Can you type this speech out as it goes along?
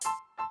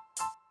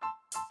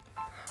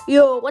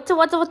Yo, what's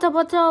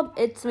up?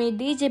 It's me,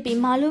 DJP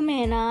Malum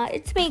hai na?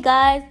 It's me,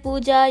 guys,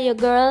 Pooja, your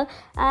girl,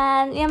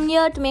 and I'm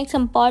here to make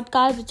some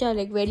podcasts which are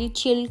like very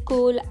chill,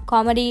 cool,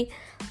 comedy,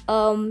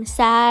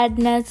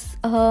 sadness,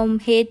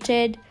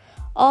 hatred,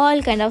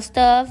 all kind of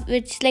stuff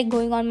which like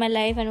going on in my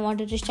life and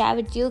wanted to share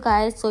with you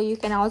guys so you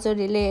can also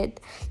relate.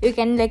 You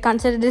can like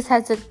consider this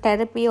as a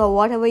therapy or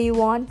whatever you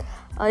want.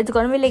 It's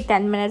gonna be like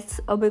 10 minutes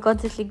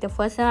because it's like the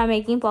first time I'm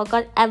making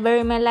podcast ever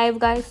in my life,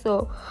 guys.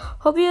 So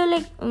hope you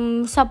like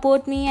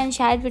support me and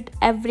share it with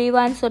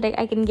everyone so that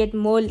I can get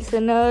more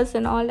listeners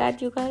and all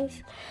that, you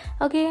guys.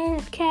 Okay,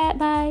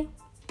 bye.